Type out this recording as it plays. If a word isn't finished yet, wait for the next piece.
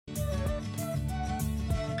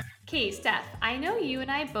Okay, Steph, I know you and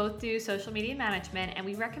I both do social media management, and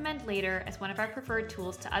we recommend Later as one of our preferred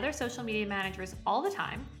tools to other social media managers all the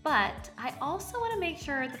time. But I also want to make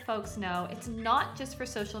sure the folks know it's not just for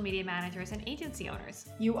social media managers and agency owners.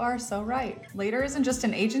 You are so right. Later isn't just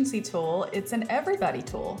an agency tool, it's an everybody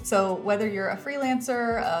tool. So whether you're a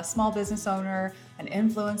freelancer, a small business owner, an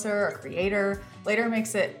influencer, a creator, Later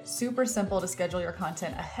makes it super simple to schedule your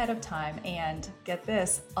content ahead of time and, get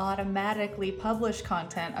this, automatically publish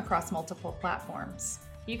content across multiple platforms.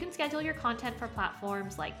 You can schedule your content for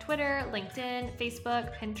platforms like Twitter, LinkedIn,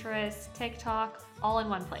 Facebook, Pinterest, TikTok, all in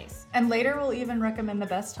one place. And Later will even recommend the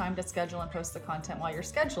best time to schedule and post the content while you're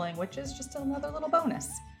scheduling, which is just another little bonus.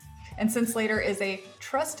 And since Later is a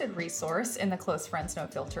trusted resource in the Close Friends No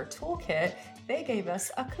Filter toolkit, they gave us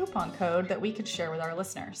a coupon code that we could share with our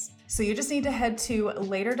listeners. So you just need to head to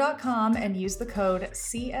later.com and use the code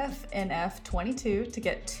CFNF22 to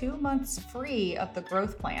get 2 months free of the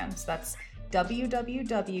growth plan. So that's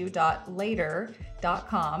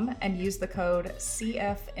www.later.com and use the code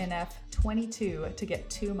CFNF22 to get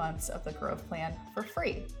 2 months of the growth plan for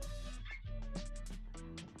free.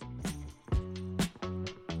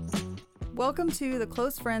 Welcome to the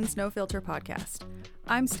Close Friends No Filter podcast.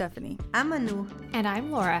 I'm Stephanie. I'm Manu. And I'm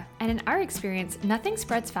Laura. And in our experience, nothing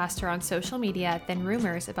spreads faster on social media than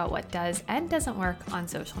rumors about what does and doesn't work on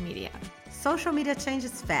social media. Social media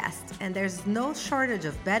changes fast, and there's no shortage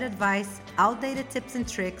of bad advice, outdated tips and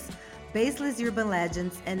tricks, baseless urban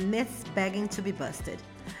legends, and myths begging to be busted.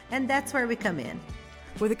 And that's where we come in.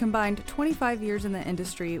 With a combined 25 years in the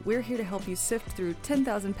industry, we're here to help you sift through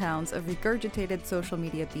 10,000 pounds of regurgitated social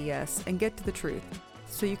media BS and get to the truth,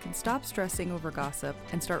 so you can stop stressing over gossip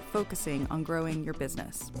and start focusing on growing your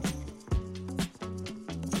business.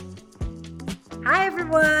 Hi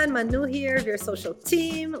everyone, Manu here of your social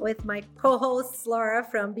team with my co-hosts Laura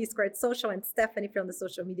from B Squared Social and Stephanie from the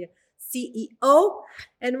Social Media CEO.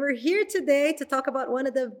 And we're here today to talk about one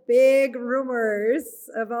of the big rumors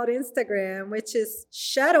about Instagram, which is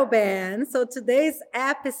Shadowban. So today's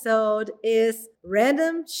episode is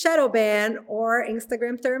random Shadowban or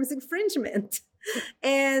Instagram terms infringement.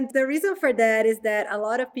 And the reason for that is that a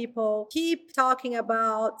lot of people keep talking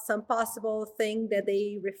about some possible thing that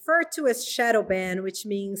they refer to as shadow ban, which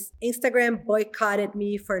means Instagram boycotted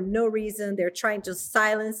me for no reason. They're trying to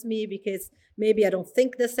silence me because maybe I don't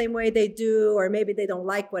think the same way they do, or maybe they don't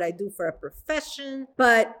like what I do for a profession.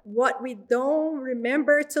 But what we don't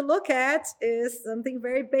remember to look at is something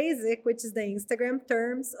very basic, which is the Instagram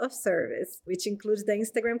terms of service, which includes the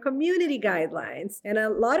Instagram community guidelines. And a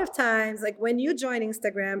lot of times, like when you join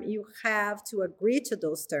Instagram, you have to agree to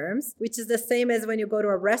those terms, which is the same as when you go to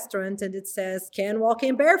a restaurant and it says, can walk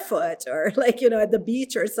in barefoot, or like, at the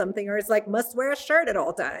beach or something, or it's like must wear a shirt at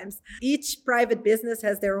all times. Each private business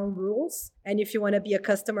has their own rules. And if you want to be a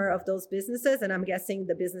customer of those businesses, and I'm guessing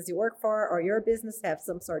the business you work for or your business have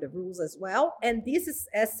some sort of rules as well. And this is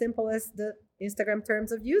as simple as the Instagram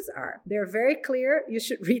terms of use are. They're very clear. You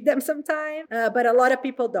should read them sometime, but a lot of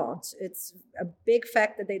people don't. It's a big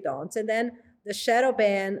fact that they don't. And then the shadow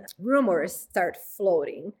ban rumors start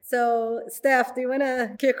floating. So, Steph, do you want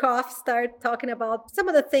to kick off, start talking about some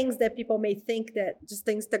of the things that people may think that just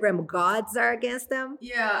the Instagram gods are against them?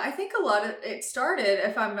 Yeah, I think a lot of it started,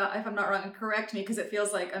 if I'm not wrong, and correct me because it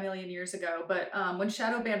feels like a million years ago, but when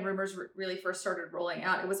shadow ban rumors really first started rolling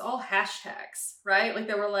out, it was all hashtags, right? Like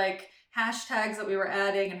there were like hashtags that we were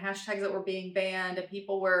adding and hashtags that were being banned, and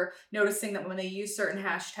people were noticing that when they used certain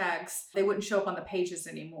hashtags, they wouldn't show up on the pages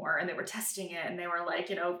anymore, and they were testing it, and they were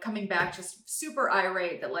like, coming back just super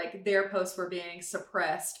irate that like their posts were being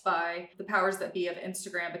suppressed by the powers that be of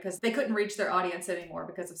Instagram because they couldn't reach their audience anymore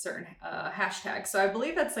because of certain hashtags. So I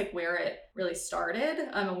believe that's like where it really started.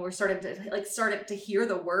 And we started to hear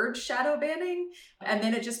the word shadow banning, and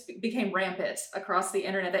then it just became rampant across the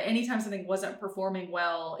internet that anytime something wasn't performing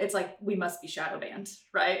well, it's like, we must be shadow banned,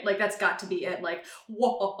 right? Like that's got to be it. Like,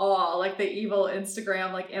 whoa, like the evil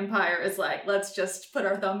Instagram like empire is like, let's just put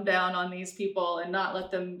our thumb down on these people and not let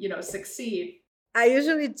them, succeed. I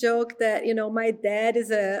usually joke that, my dad is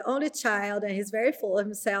an only child and he's very full of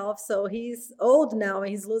himself. So he's old now and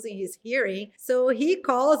he's losing his hearing. So he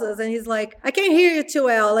calls us and he's like, I can't hear you too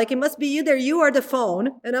well. Like it must be either you or the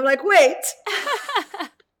phone. And I'm like, wait.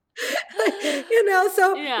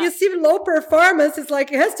 So you see low performance, it's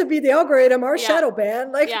like it has to be the algorithm or shadow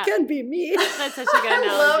ban. Like it can't be me. That's such a good analogy.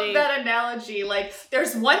 I love that analogy. Like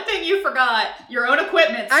there's one thing you forgot, your own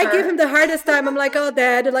equipment, sir. I give him the hardest time. I'm like, oh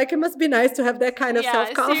dad, like it must be nice to have that kind of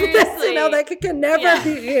self-confidence. Seriously. Like it can never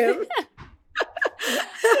be him.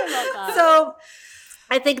 So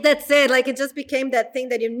I think that's it. Like it just became that thing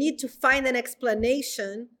that you need to find an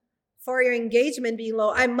explanation for your engagement being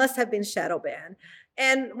low, I must have been shadow banned.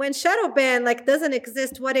 And when shadow ban like doesn't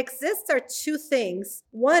exist, what exists are two things.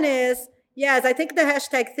 One is, yes, I think the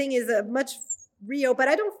hashtag thing is a much real, but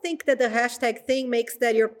I don't think that the hashtag thing makes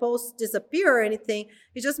that your post disappear or anything.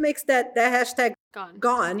 It just makes that hashtag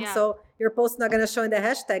gone. Yeah. So your post's not going to show in the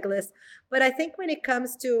hashtag list. But I think when it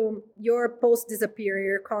comes to your post disappearing,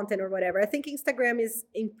 your content or whatever, I think Instagram is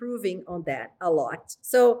improving on that a lot.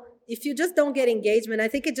 So if you just don't get engagement, I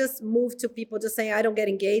think it just moved to people just saying, I don't get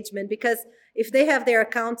engagement, because if they have their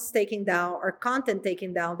accounts taken down or content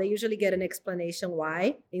taken down, they usually get an explanation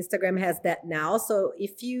why. Instagram has that now. So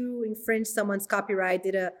if you infringe someone's copyright,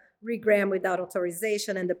 did a regram without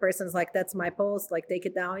authorization, and the person's like, that's my post, like take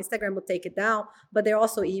it down, Instagram will take it down, but they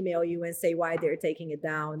also email you and say why they're taking it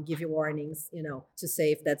down, give you warnings, to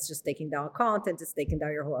say if that's just taking down content, it's taking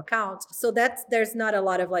down your whole account. So there's not a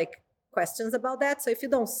lot of like questions about that. So if you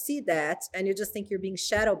don't see that and you just think you're being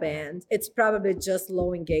shadow banned, it's probably just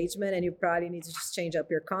low engagement, and you probably need to just change up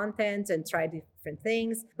your content and try different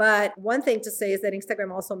things. But one thing to say is that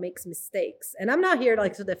Instagram also makes mistakes. And I'm not here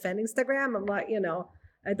like to defend Instagram. I'm like,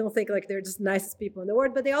 I don't think like they're just nicest people in the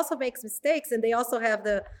world, but they also make mistakes, and they also have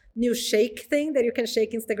the new shake thing that you can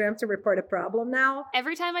shake Instagram to report a problem now.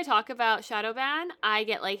 Every time I talk about Shadowban, I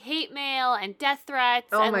get like hate mail and death threats.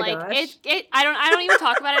 Oh and my like gosh. I don't even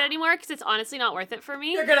talk about it anymore because it's honestly not worth it for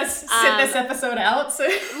me. You're gonna sit this episode out. So.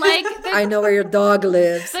 Like I know where your dog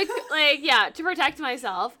lives. Yeah, to protect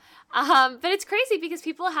myself. But it's crazy because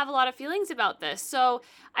people have a lot of feelings about this. So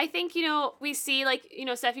I think, we see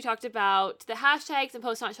Steph, you talked about the hashtags and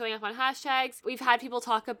posts not showing up on hashtags. We've had people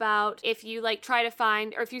talk about if you try to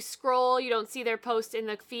find, or if you scroll, you don't see their post in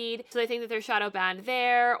the feed. So they think that they're shadow banned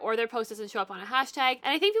there, or their post doesn't show up on a hashtag.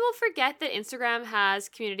 And I think people forget that Instagram has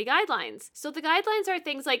community guidelines. So the guidelines are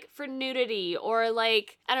things like for nudity or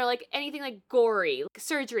anything like gory,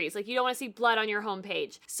 surgeries. Like you don't want to see blood on your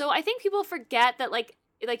homepage. So I think people forget that like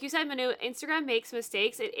you said, Manu, Instagram makes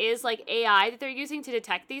mistakes. It is like AI that they're using to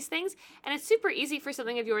detect these things. And it's super easy for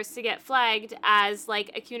something of yours to get flagged as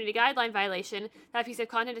like a community guideline violation. That piece of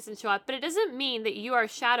content doesn't show up. But it doesn't mean that you are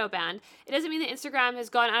shadow banned. It doesn't mean that Instagram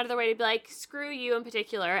has gone out of their way to be like, screw you in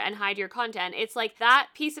particular and hide your content. It's like that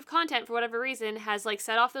piece of content, for whatever reason, has like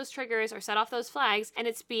set off those triggers or set off those flags, and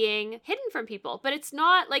it's being hidden from people. But it's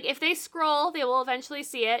not like if they scroll, they will eventually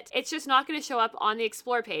see it. It's just not going to show up on the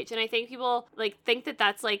explore page. And I think people think that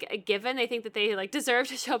that's like a given. They think that they deserve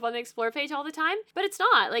to show up on the explore page all the time, but it's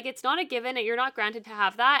not. It's not a given. You're not granted to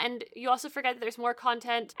have that. And you also forget that there's more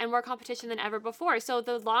content and more competition than ever before. So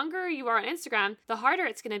the longer you are on Instagram, the harder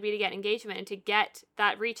it's going to be to get engagement and to get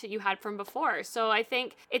that reach that you had from before. So I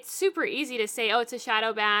think it's super easy to say, oh, it's a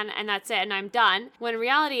shadow ban and that's it and I'm done, when in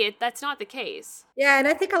reality that's not the case. Yeah, and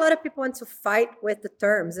I think a lot of people want to fight with the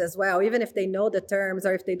terms as well, even if they know the terms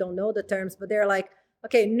or if they don't know the terms, but they're like,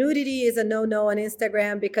 okay, nudity is a no-no on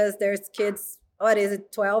Instagram because there's kids,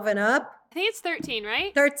 12 and up? I think it's 13,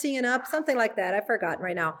 right? 13 and up, something like that. I forgot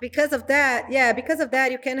right now. Because of that,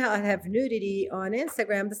 you cannot have nudity on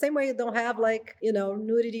Instagram the same way you don't have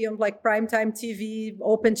nudity on primetime TV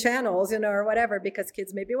open channels, or whatever, because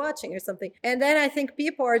kids may be watching or something. And then I think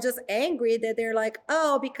people are just angry that they're like,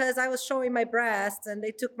 oh, because I was showing my breasts and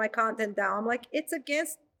they took my content down. I'm like, it's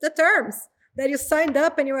against the terms that you signed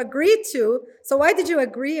up and you agreed to. So why did you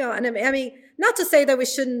agree on? I mean, not to say that we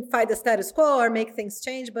shouldn't fight the status quo or make things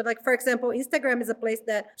change, but for example, Instagram is a place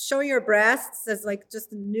that showing your breasts as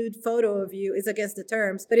just a nude photo of you is against the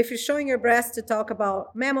terms. But if you're showing your breasts to talk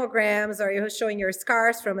about mammograms, or you're showing your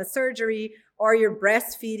scars from a surgery, or you're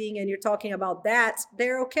breastfeeding and you're talking about that,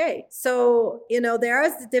 they're okay. So, there are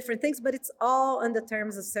the different things, but it's all on the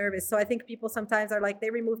terms of service. So I think people sometimes are like,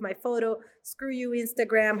 they remove my photo, screw you,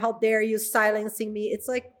 Instagram, how dare you silencing me? It's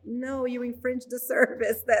like, no, you infringed the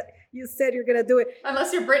service that you said you're going to do it.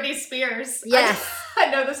 Unless you're Britney Spears. Yes. I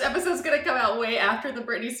know this episode's going to come out way after the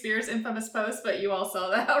Britney Spears infamous post, but you all saw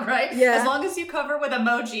that, right? Yeah. As long as you cover with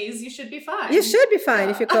emojis, you should be fine. You should be fine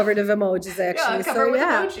if you covered with emojis, actually. Yeah, cover with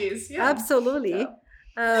emojis. Yeah. Absolutely. Yeah.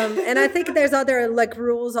 And I think there's other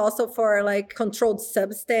rules also for controlled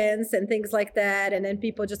substance and things like that. And then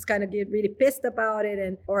people just kind of get really pissed about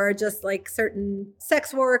it, or just certain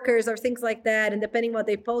sex workers or things like that. And depending what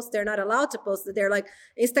they post, they're not allowed to post it. They're like,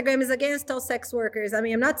 Instagram is against all sex workers. I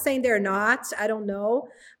mean, I'm not saying they're not, I don't know.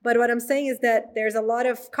 But what I'm saying is that there's a lot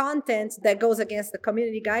of content that goes against the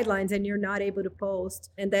community guidelines and you're not able to post.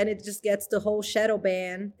 And then it just gets the whole shadow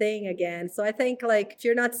ban thing again. So I think if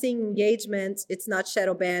you're not seeing engagement, it's not shadow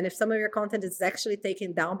shadow ban, if some of your content is actually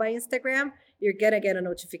taken down by Instagram, you're going to get a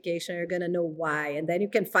notification. You're going to know why. And then you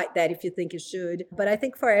can fight that if you think you should. But I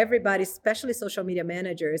think for everybody, especially social media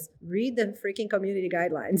managers, read the freaking community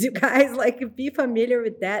guidelines. You guys, like, be familiar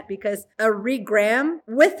with that, because a regram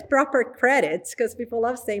with proper credit, because people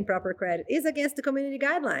love saying proper credit, is against the community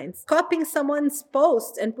guidelines. Copying someone's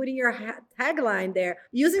post and putting your tagline there,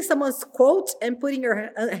 using someone's quote and putting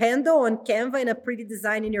your handle on Canva in a pretty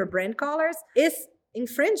design in your brand colors is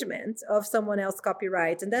infringement of someone else's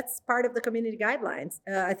copyright, and that's part of the community guidelines.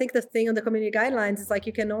 I think the thing on the community guidelines is like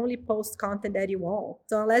you can only post content that you want.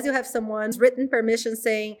 So unless you have someone's written permission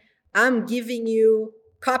saying, I'm giving you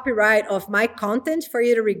copyright of my content for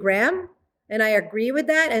you to regram, and I agree with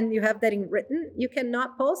that, and you have that in written, you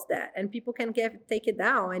cannot post that, and people can take it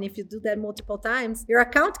down. And if you do that multiple times, your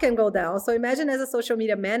account can go down. So imagine as a social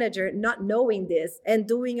media manager not knowing this and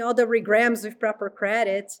doing all the regrams with proper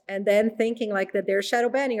credit, and then thinking like that they're shadow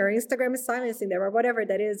banning or Instagram is silencing them or whatever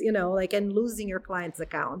that is, like, and losing your client's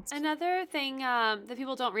account. Another thing that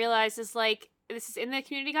people don't realize is, like, this is in the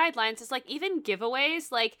community guidelines, is like even giveaways,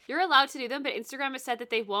 like you're allowed to do them, but Instagram has said that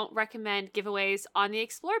they won't recommend giveaways on the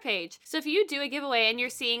explore page. So if you do a giveaway and you're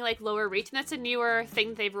seeing like lower reach, and that's a newer thing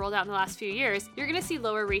that they've rolled out in the last few years, you're going to see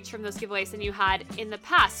lower reach from those giveaways than you had in the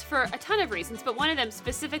past for a ton of reasons. But one of them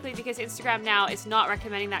specifically because Instagram now is not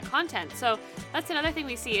recommending that content. So that's another thing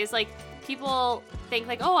we see is like people think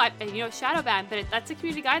like, oh, shadow ban, but that's a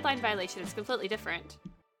community guideline violation. It's completely different.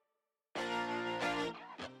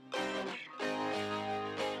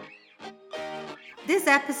 This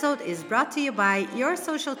episode is brought to you by your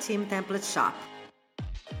social team template shop.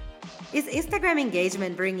 Is Instagram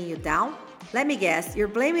engagement bringing you down? Let me guess, you're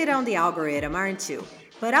blaming it on the algorithm, aren't you?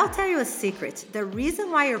 But I'll tell you a secret. The reason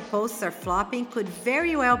why your posts are flopping could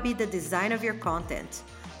very well be the design of your content.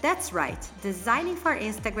 That's right, designing for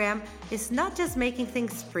Instagram is not just making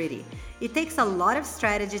things pretty. It takes a lot of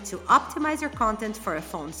strategy to optimize your content for a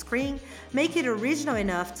phone screen, make it original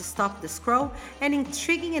enough to stop the scroll, and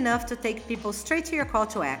intriguing enough to take people straight to your call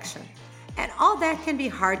to action. And all that can be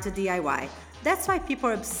hard to DIY. That's why people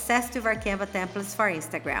are obsessed with our Canva templates for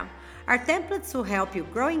Instagram. Our templates will help you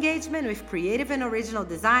grow engagement with creative and original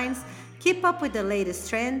designs, keep up with the latest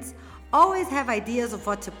trends, always have ideas of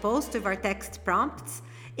what to post with our text prompts,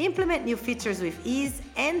 implement new features with ease,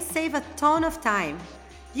 and save a ton of time.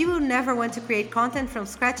 You will never want to create content from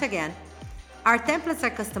scratch again. Our templates are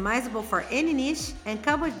customizable for any niche and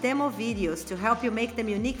come with demo videos to help you make them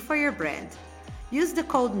unique for your brand. Use the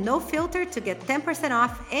code NOFILTER to get 10%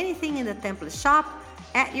 off anything in the template shop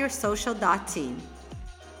at yoursocial.team.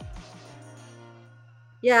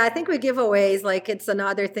 Yeah, I think with giveaways, like it's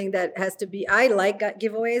another thing that has to be, I like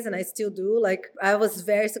giveaways and I still do. Like I was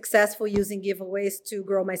very successful using giveaways to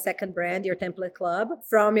grow my second brand, Your Template Club,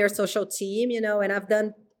 from your social team, and I've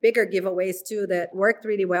done bigger giveaways too that worked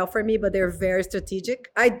really well for me, but they're very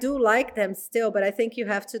strategic. I do like them still, but I think you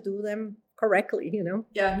have to do them correctly,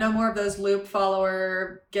 Yeah, no more of those loop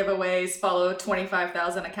follower giveaways, follow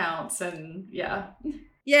 25,000 accounts and yeah.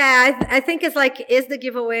 Yeah, I think it's like, is the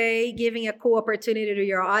giveaway giving a cool opportunity to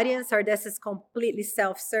your audience, or this is completely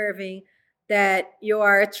self-serving that you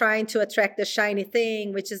are trying to attract the shiny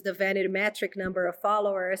thing, which is the vanity metric number of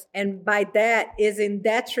followers. And by that is in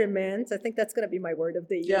detriment. I think that's going to be my word of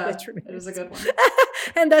the year. Yeah, detriment. It is a good one.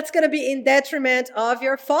 And that's going to be in detriment of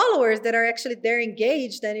your followers that are actually, they're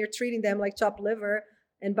engaged and you're treating them like chopped liver.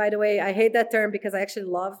 And by the way, I hate that term because I actually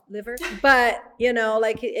love liver. But,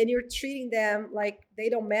 and you're treating them like they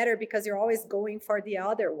don't matter because you're always going for the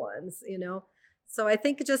other ones, So I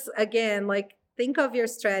think just, again, like, think of your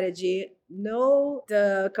strategy, know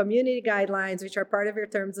the community guidelines, which are part of your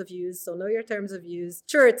terms of use. So know your terms of use.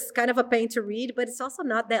 Sure, it's kind of a pain to read, but it's also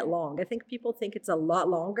not that long. I think people think it's a lot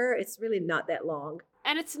longer. It's really not that long.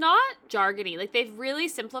 And it's not jargony. Like, they've really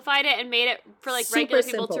simplified it and made it for, like, Super regular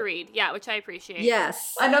people simple to read. Yeah, which I appreciate.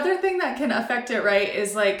 Yes. Another thing that can affect it, right,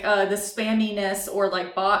 is, like, the spamminess or,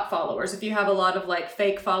 like, bot followers. If you have a lot of, like,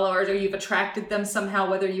 fake followers or you've attracted them somehow,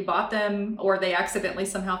 whether you bought them or they accidentally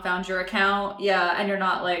somehow found your account, yeah, and you're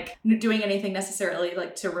not, like, doing anything necessarily,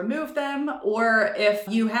 like, to remove them. Or if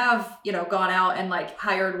you have, gone out and, like,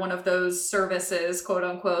 hired one of those services, quote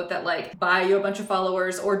unquote, that, like, buy you a bunch of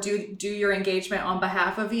followers or do your engagement on behalf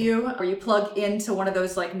behalf of you, or you plug into one of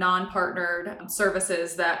those like non-partnered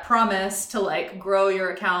services that promise to like grow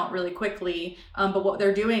your account really quickly. But what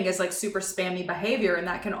they're doing is like super spammy behavior, and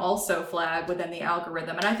that can also flag within the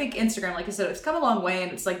algorithm. And I think Instagram, like you said, it's come a long way,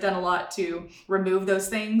 and it's like done a lot to remove those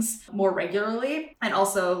things more regularly. And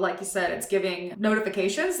also, like you said, it's giving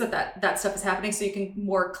notifications that stuff is happening, so you can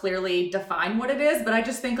more clearly define what it is. But I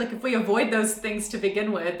just think like if we avoid those things to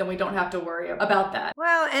begin with, then we don't have to worry about that.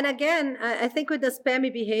 Well, and again, I think with the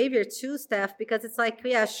spammy behavior too, Steph, because it's like,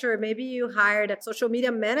 yeah, sure, maybe you hired a social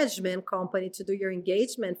media management company to do your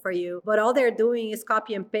engagement for you, but all they're doing is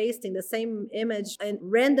copy and pasting the same image and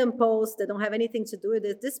random posts that don't have anything to do with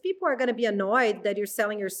it. These people are going to be annoyed that you're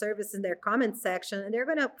selling your service in their comment section, and they're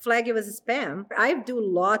going to flag you as spam. I do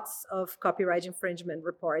lots of copyright infringement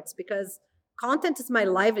reports because content is my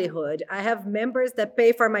livelihood. I have members that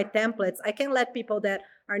pay for my templates. I can't let people that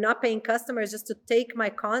are not paying customers just to take my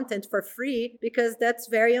content for free, because that's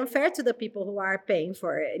very unfair to the people who are paying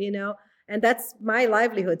for it, you know? And that's my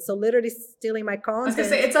livelihood. So literally stealing my content. I was going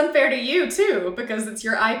to say, it's unfair to you too, because it's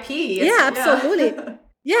your IP. Yeah, absolutely.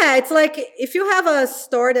 Yeah, it's like if you have a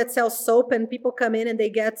store that sells soap and people come in and they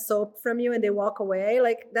get soap from you and they walk away,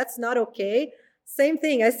 like that's not okay. Same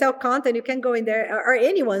thing. I sell content. You can go in there, or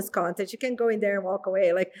anyone's content. You can go in there and walk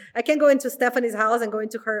away. Like I can go into Stephanie's house and go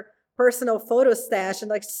into her personal photo stash and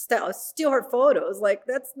like steal her photos. Like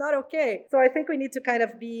that's not okay. So I think we need to kind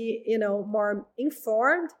of be, you know, more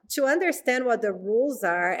informed to understand what the rules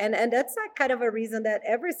are. And that's like kind of a reason that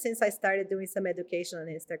ever since I started doing some education on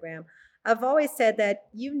Instagram, I've always said that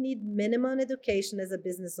you need minimum education as a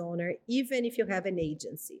business owner, even if you have an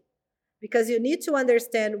agency. Because you need to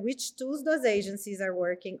understand which tools those agencies are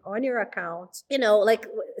working on your account. You know, like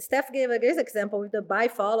Steph gave a great example with the buy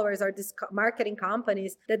followers or these marketing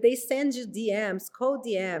companies that they send you DMs, cold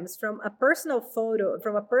DMs from a personal photo,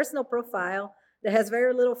 from a personal profile that has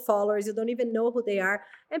very little followers. You don't even know who they are.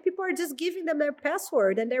 And people are just giving them their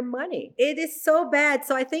password and their money. It is so bad.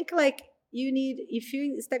 So I think like you need, if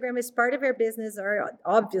Instagram is part of your business, or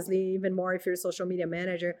obviously even more if you're a social media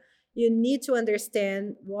manager, you need to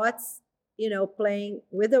understand what's, you know, playing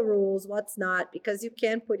with the rules, what's not, because you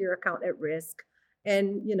can put your account at risk.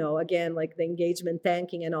 And, you know, again, like the engagement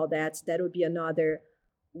tanking and all that, that would be another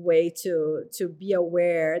way to be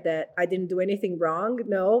aware that I didn't do anything wrong.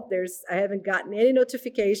 No, I haven't gotten any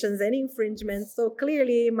notifications, any infringements. So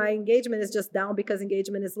clearly my engagement is just down because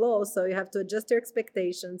engagement is low. So you have to adjust your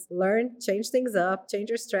expectations, learn, change things up, change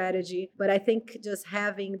your strategy. But I think just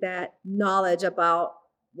having that knowledge about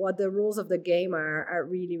what the rules of the game are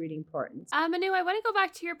really, really important. Manu, I want to go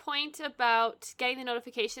back to your point about getting the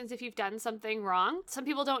notifications if you've done something wrong. Some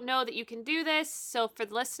people don't know that you can do this. So for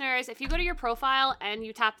the listeners, if you go to your profile and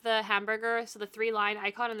you tap the hamburger, so the 3-line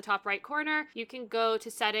icon in the top right corner, you can go to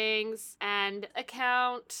settings and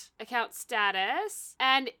account status.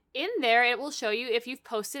 And in there, it will show you if you've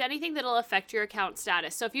posted anything that'll affect your account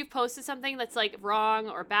status. So if you've posted something that's like wrong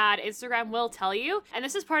or bad, Instagram will tell you. And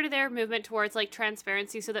this is part of their movement towards like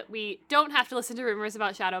transparency so that we don't have to listen to rumors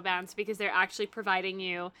about shadow bans, because they're actually providing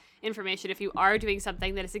you information if you are doing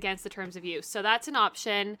something that is against the terms of use. So that's an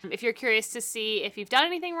option. If you're curious to see if you've done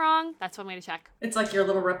anything wrong, that's one way to check. It's like your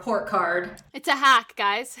little report card. It's a hack,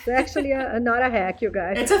 guys. It's actually not a hack, you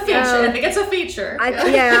guys. It's a feature. I think it's a feature.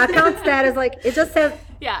 Account status, like it just says,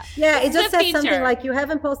 it just says feature. something like you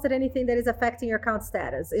haven't posted anything that is affecting your account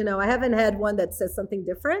status. You know, I haven't had one that says something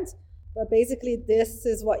different, but basically this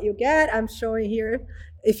is what you get. I'm showing here.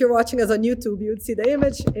 If you're watching us on YouTube, you'd see the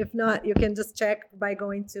image. If not, you can just check by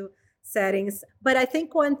going to settings. But I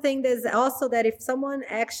think one thing is also that if someone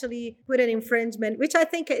actually put an infringement, which I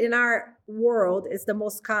think in our world is the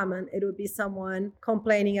most common, it would be someone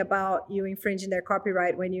complaining about you infringing their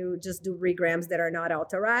copyright when you just do regrams that are not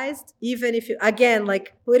authorized. Even if you, again,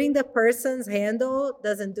 like putting the person's handle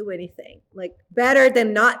doesn't do anything. Like better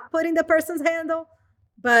than not putting the person's handle.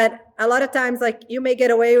 But a lot of times, like you may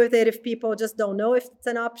get away with it if people just don't know if it's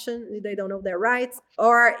an option, they don't know their rights,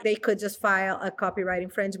 or they could just file a copyright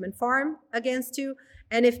infringement form against you.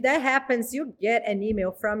 And if that happens, you get an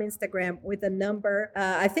email from Instagram with a number.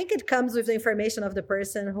 I think it comes with the information of the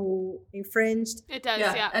person who infringed. It does,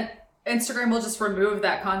 yeah. And Instagram will just remove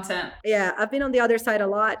that content. Yeah, I've been on the other side a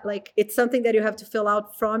lot. Like it's something that you have to fill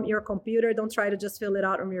out from your computer. Don't try to just fill it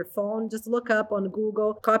out on your phone. Just look up on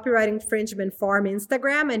Google copyright infringement form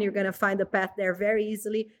Instagram, and you're going to find the path there very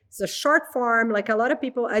easily. It's a short form. Like a lot of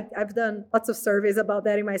people, I've done lots of surveys about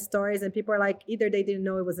that in my stories, and people are like, either they didn't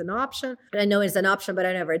know it was an option, and I know it's an option, but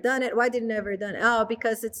I never done it. Why didn't I ever done it? Oh,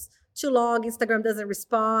 because it's too long. Instagram doesn't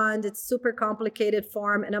respond. It's super complicated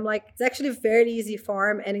form. And I'm like, it's actually a very easy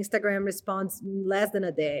form and Instagram responds in less than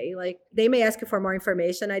a day. Like they may ask you for more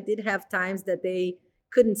information. I did have times that they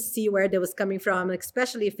couldn't see where that was coming from,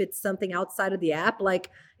 especially if it's something outside of the app. Like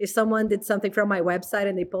if someone did something from my website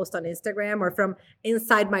and they post on Instagram or from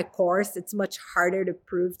inside my course, it's much harder to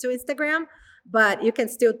prove to Instagram, but you can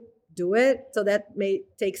still do it. So that may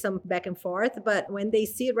take some back and forth. But when they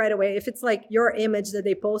see it right away, if it's like your image that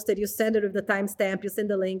they posted, you send it with the timestamp, you send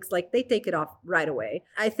the links, like they take it off right away.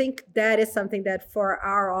 I think that is something that for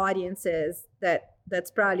our audiences,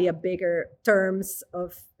 that's probably a bigger terms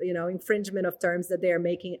of, infringement of terms that they're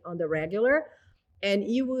making on the regular. And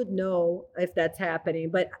you would know if that's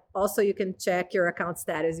happening. But also you can check your account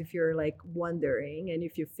status if you're like wondering and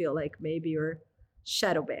if you feel like maybe you're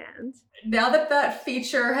shadow banned. Now that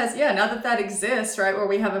feature now that exists, right, where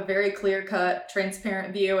we have a very clear-cut,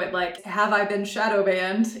 transparent view at like, have I been shadow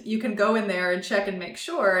banned? You can go in there and check and make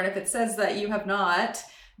sure. And if it says that you have not,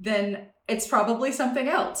 then it's probably something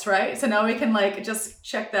else, right? So now we can like just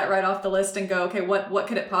check that right off the list and go, okay, what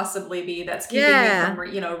could it possibly be that's keeping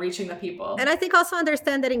me from, reaching the people? And I think also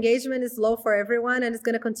understand that engagement is low for everyone and it's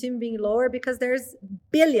going to continue being lower because there's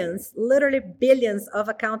billions, literally billions of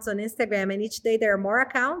accounts on Instagram. And each day there are more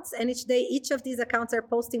accounts and each day, each of these accounts are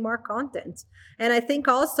posting more content. And I think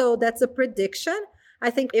also that's a prediction.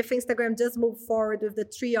 I think if Instagram does move forward with the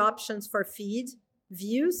 3 options for feed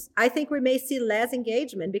views, I think we may see less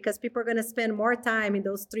engagement because people are going to spend more time in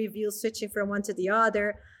those 3 views switching from one to the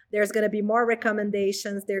other. There's going to be more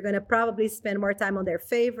recommendations. They're going to probably spend more time on their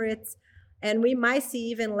favorites. And we might see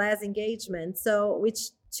even less engagement. So,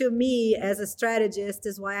 which to me as a strategist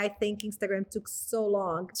is why I think Instagram took so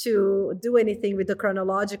long to do anything with the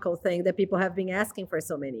chronological thing that people have been asking for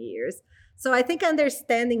so many years. So I think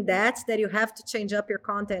understanding that you have to change up your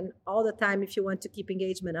content all the time if you want to keep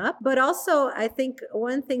engagement up. But also, I think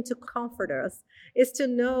one thing to comfort us is to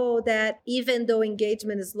know that even though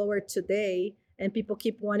engagement is lower today and people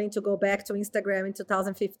keep wanting to go back to Instagram in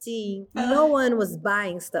 2015, no one was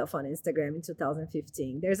buying stuff on Instagram in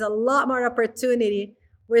 2015. There's a lot more opportunity.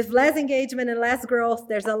 With less engagement and less growth,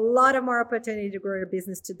 there's a lot of more opportunity to grow your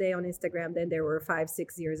business today on Instagram than there were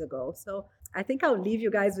 5-6 years ago. So I think I'll leave you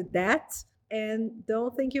guys with that. And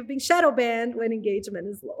don't think you've been shadow banned when engagement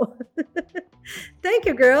is low. Thank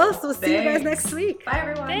you, girls. We'll see you guys next week. Bye,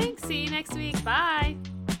 everyone. Thanks. See you next week. Bye.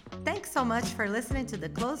 Thanks so much for listening to the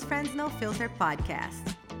Close Friends No Filter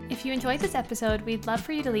podcast. If you enjoyed this episode, we'd love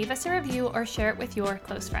for you to leave us a review or share it with your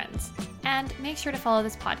close friends. And make sure to follow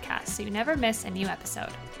this podcast so you never miss a new episode.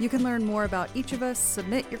 You can learn more about each of us,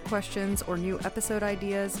 submit your questions or new episode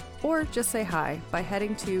ideas, or just say hi by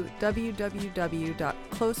heading to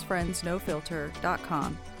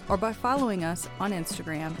www.closefriendsnofilter.com or by following us on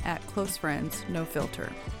Instagram at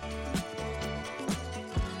closefriendsnofilter.